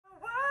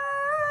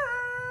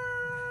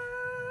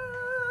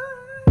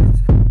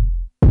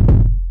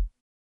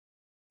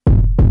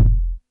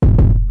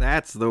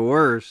That's the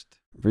worst.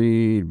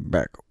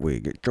 Feedback. We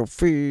get your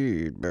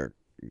feedback.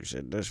 You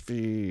send us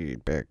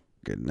feedback,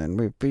 and then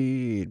we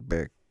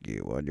feedback.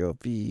 You want your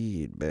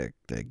feedback.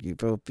 Thank you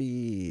for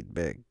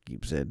feedback.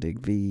 Keep sending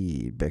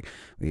feedback.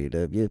 We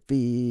love your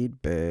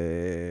feedback.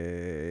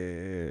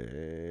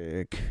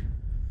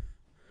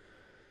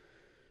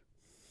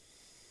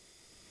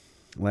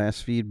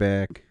 Last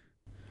feedback.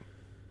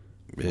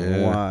 For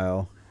a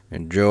while.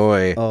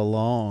 Enjoy. A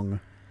long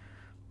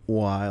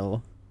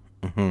while.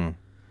 Mm-hmm.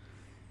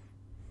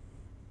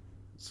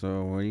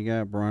 So, what do you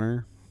got,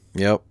 Brunner?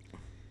 Yep.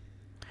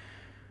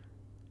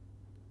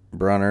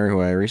 Brunner, who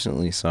I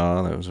recently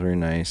saw, that was very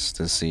nice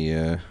to see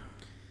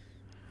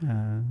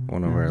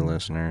one of our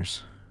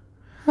listeners.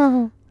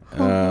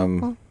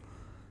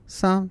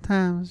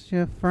 Sometimes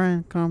your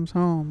friend comes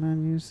home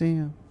and you see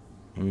him.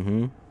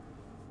 Mm-hmm.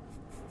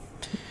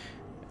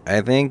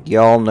 I think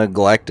y'all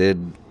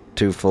neglected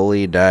to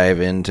fully dive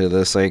into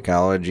the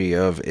psychology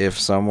of if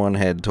someone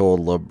had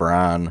told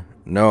LeBron,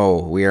 no,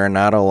 we are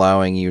not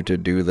allowing you to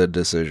do the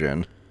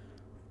decision.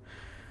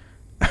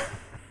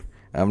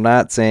 I'm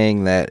not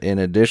saying that in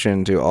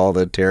addition to all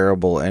the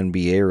terrible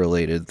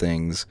NBA-related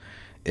things,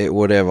 it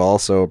would have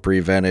also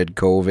prevented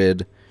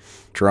COVID,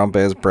 Trump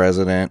as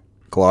president,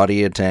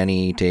 Claudia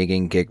Tenney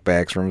taking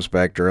kickbacks from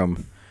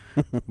Spectrum,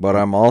 but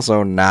I'm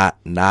also not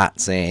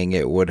saying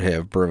it would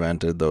have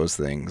prevented those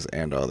things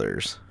and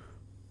others.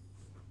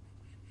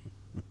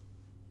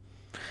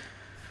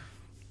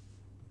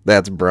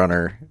 That's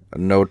Brunner, a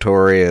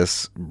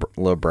notorious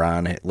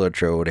LeBron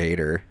Latrobe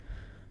hater.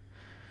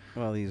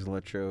 Well, he's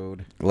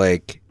Latrobe.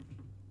 Like,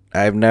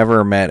 I've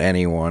never met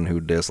anyone who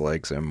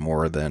dislikes him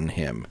more than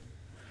him.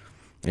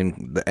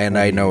 And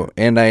I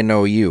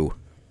know you.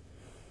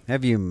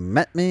 Have you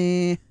met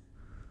me?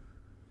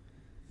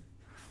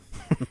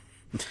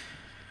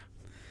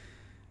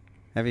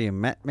 Have you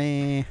met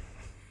me?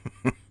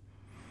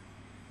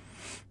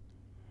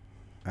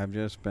 I've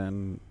just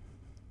been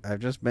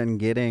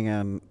getting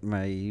on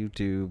my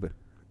YouTube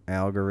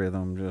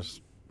algorithm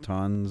just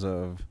tons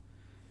of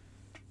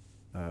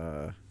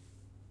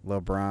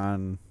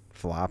LeBron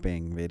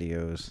flopping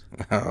videos.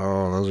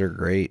 Oh, those are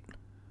great.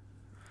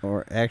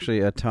 Or actually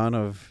a ton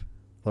of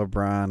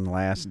LeBron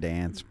Last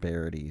Dance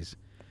parodies.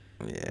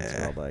 Yeah. It's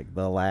called like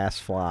The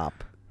Last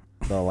Flop,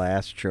 The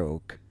Last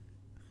Choke.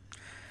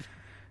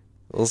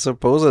 Well,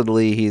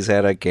 supposedly he's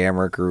had a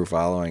camera crew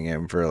following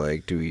him for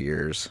like 2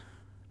 years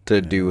to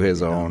do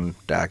his own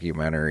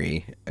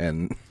documentary,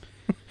 and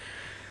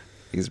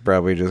he's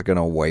probably just going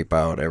to wipe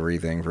out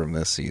everything from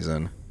this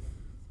season.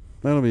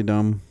 That'll be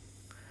dumb.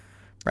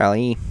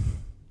 Probably.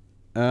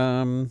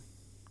 I'm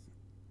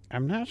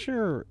not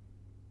sure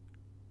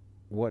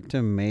what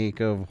to make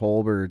of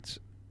Holbert's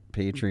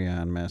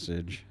Patreon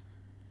message,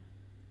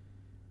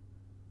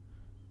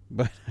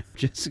 but I'm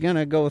just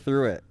gonna go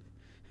through it.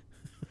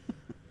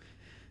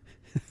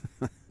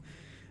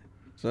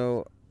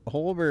 So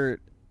Holbert,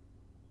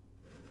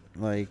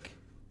 like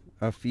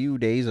a few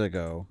days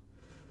ago,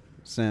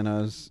 sent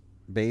us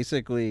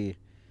basically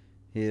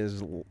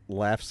his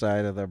left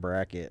side of the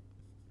bracket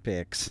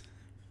picks.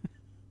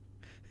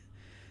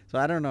 So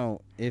I don't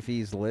know if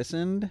he's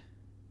listened.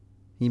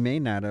 He may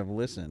not have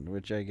listened,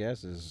 which I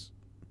guess is,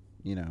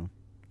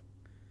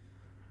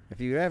 if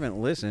you haven't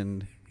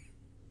listened,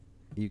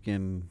 you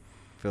can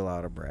fill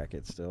out a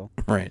bracket still.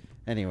 Right.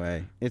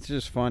 Anyway, it's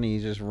just funny.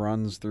 He just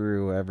runs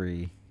through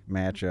every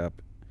matchup.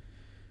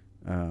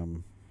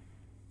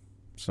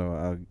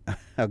 So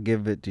I'll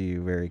give it to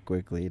you very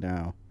quickly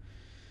now.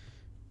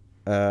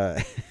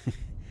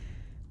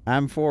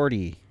 I'm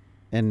 40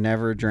 and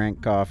never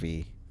drank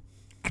coffee.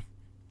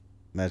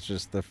 That's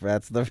his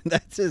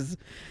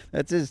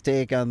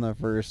take on the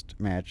first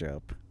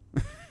matchup.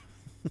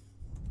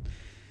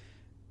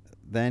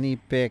 Then he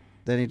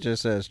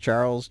just says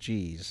Charles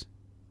Cheese.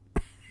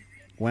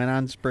 Went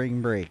on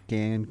spring break,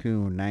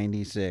 Cancun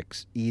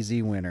 96,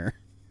 easy winner.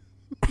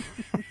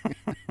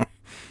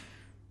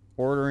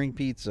 Ordering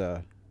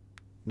pizza.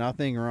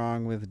 Nothing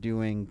wrong with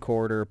doing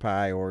quarter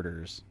pie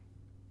orders.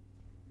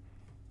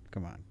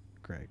 Come on,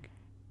 Craig.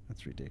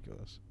 That's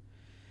ridiculous.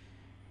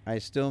 I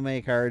still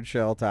make hard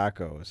shell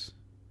tacos,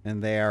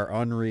 and they are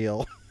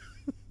unreal.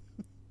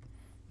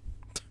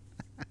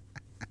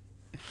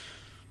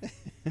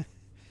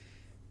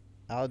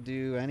 I'll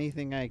do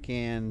anything I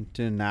can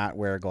to not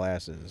wear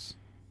glasses,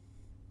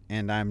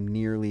 and I'm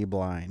nearly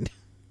blind.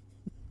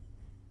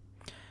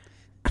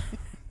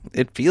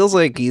 It feels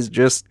like he's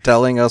just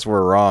telling us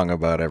we're wrong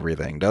about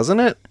everything, doesn't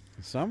it?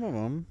 Some of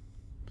them.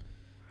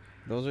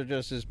 Those are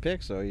just his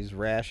picks, though. He's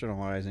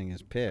rationalizing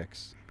his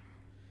picks.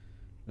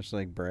 Just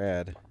like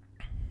Brad.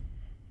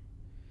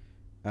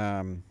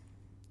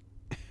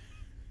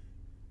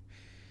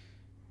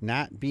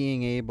 Not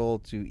being able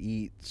to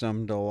eat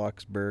some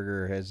deluxe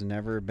burger has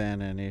never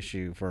been an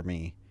issue for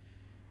me.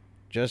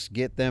 Just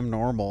get them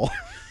normal.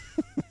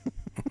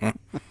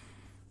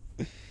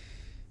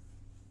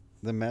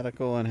 The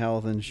medical and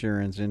health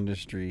insurance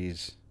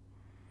industries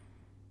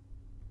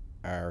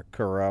are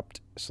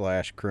corrupt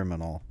 /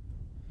 criminal.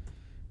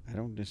 I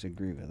don't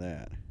disagree with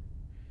that.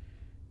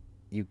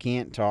 You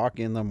can't talk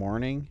in the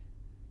morning?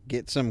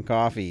 Get some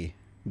coffee.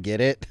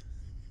 Get it?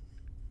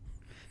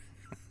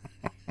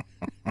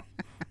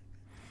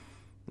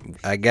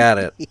 I got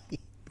it,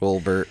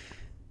 Wilbert.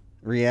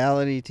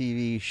 Reality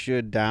TV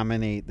should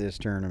dominate this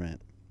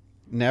tournament.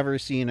 Never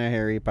seen a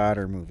Harry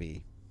Potter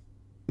movie.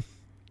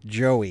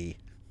 Joey.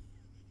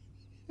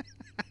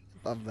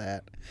 Love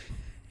that.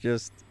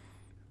 Just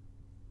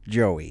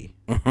Joey.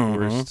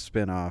 Worst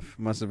spinoff.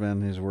 Must have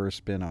been his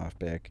worst spinoff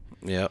pick.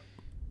 Yep.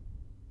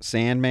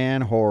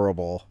 Sandman,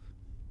 horrible.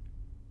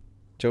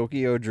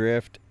 Tokyo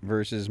Drift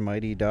versus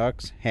Mighty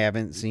Ducks,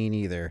 haven't seen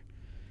either.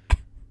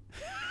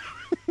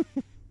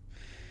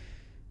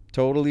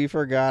 Totally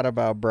forgot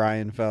about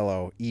Brian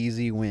Fellow,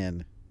 easy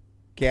win.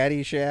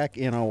 Caddyshack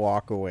in a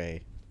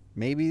walkaway.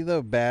 Maybe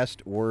the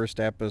best, worst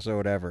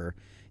episode ever.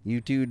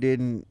 You two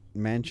didn't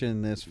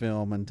mention this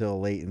film until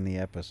late in the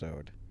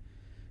episode.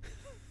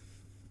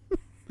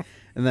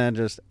 And then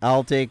just,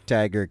 I'll take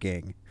Tiger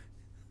King.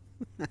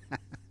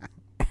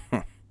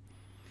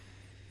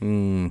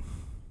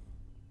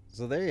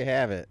 So there you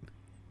have it.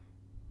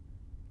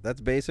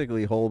 That's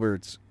basically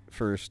Holbert's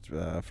first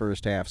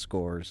half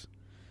scores.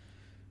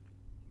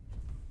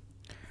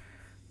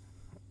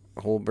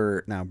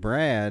 Holbert. Now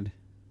Brad,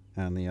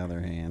 on the other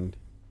hand,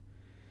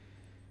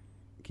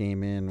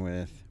 came in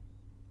with,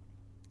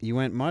 you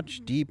went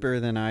much deeper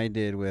than I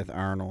did with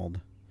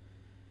Arnold.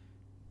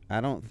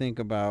 I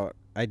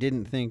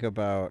didn't think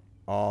about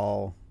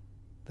all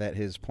that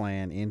his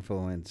plan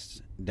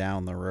influenced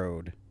down the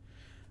road.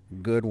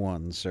 Good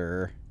one,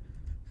 sir.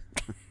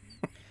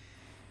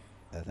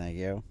 Thank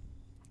you.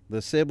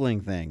 The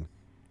sibling thing.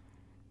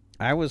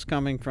 I was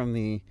coming from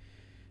the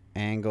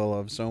angle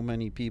of so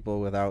many people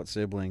without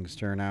siblings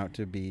turn out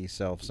to be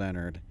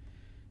self-centered.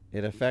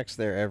 It affects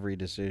their every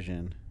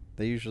decision.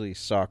 They usually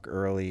suck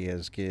early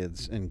as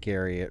kids and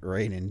carry it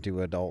right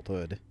into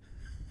adulthood.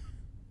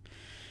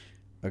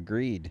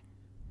 Agreed.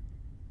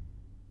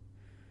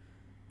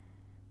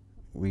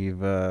 We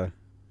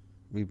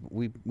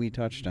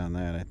touched on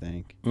that, I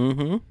think.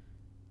 Mm-hmm.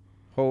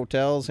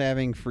 Hotels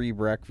having free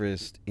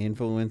breakfast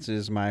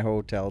influences my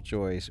hotel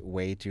choice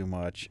way too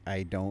much.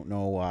 I don't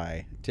know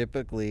why.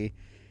 Typically,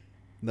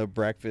 the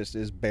breakfast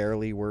is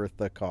barely worth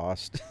the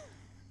cost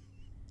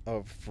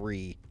of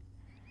free.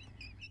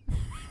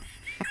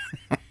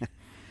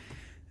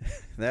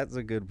 That's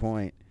a good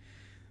point.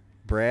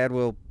 Brad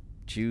will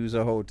choose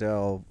a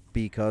hotel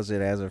because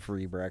it has a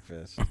free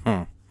breakfast.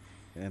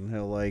 And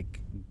he'll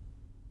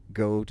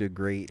go to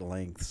great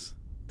lengths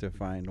to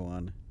find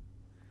one.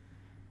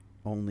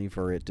 Only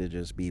for it to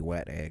just be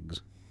wet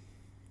eggs.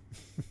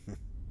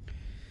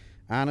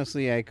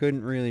 Honestly, I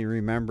couldn't really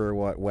remember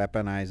what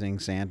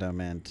weaponizing Santa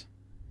meant.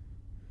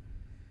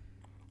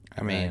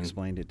 I mean, I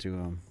explained it to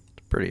him.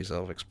 It's pretty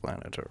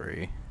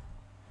self-explanatory.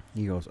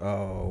 He goes,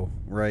 oh,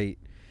 right.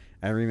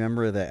 I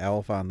remember the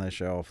elf on the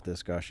shelf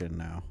discussion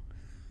now.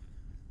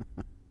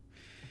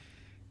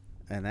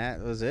 And that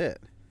was it.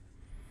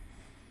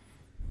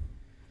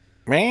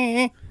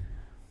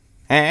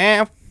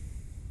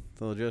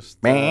 So just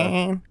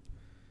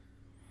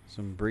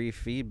some brief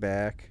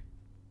feedback.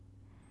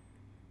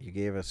 You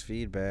gave us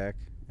feedback,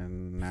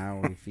 and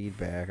now we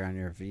feedback on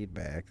your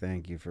feedback.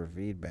 Thank you for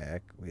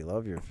feedback. We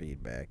love your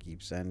feedback.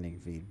 Keep sending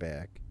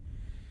feedback.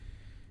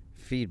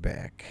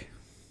 Feedback.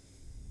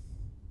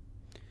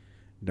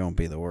 Don't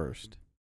be the worst.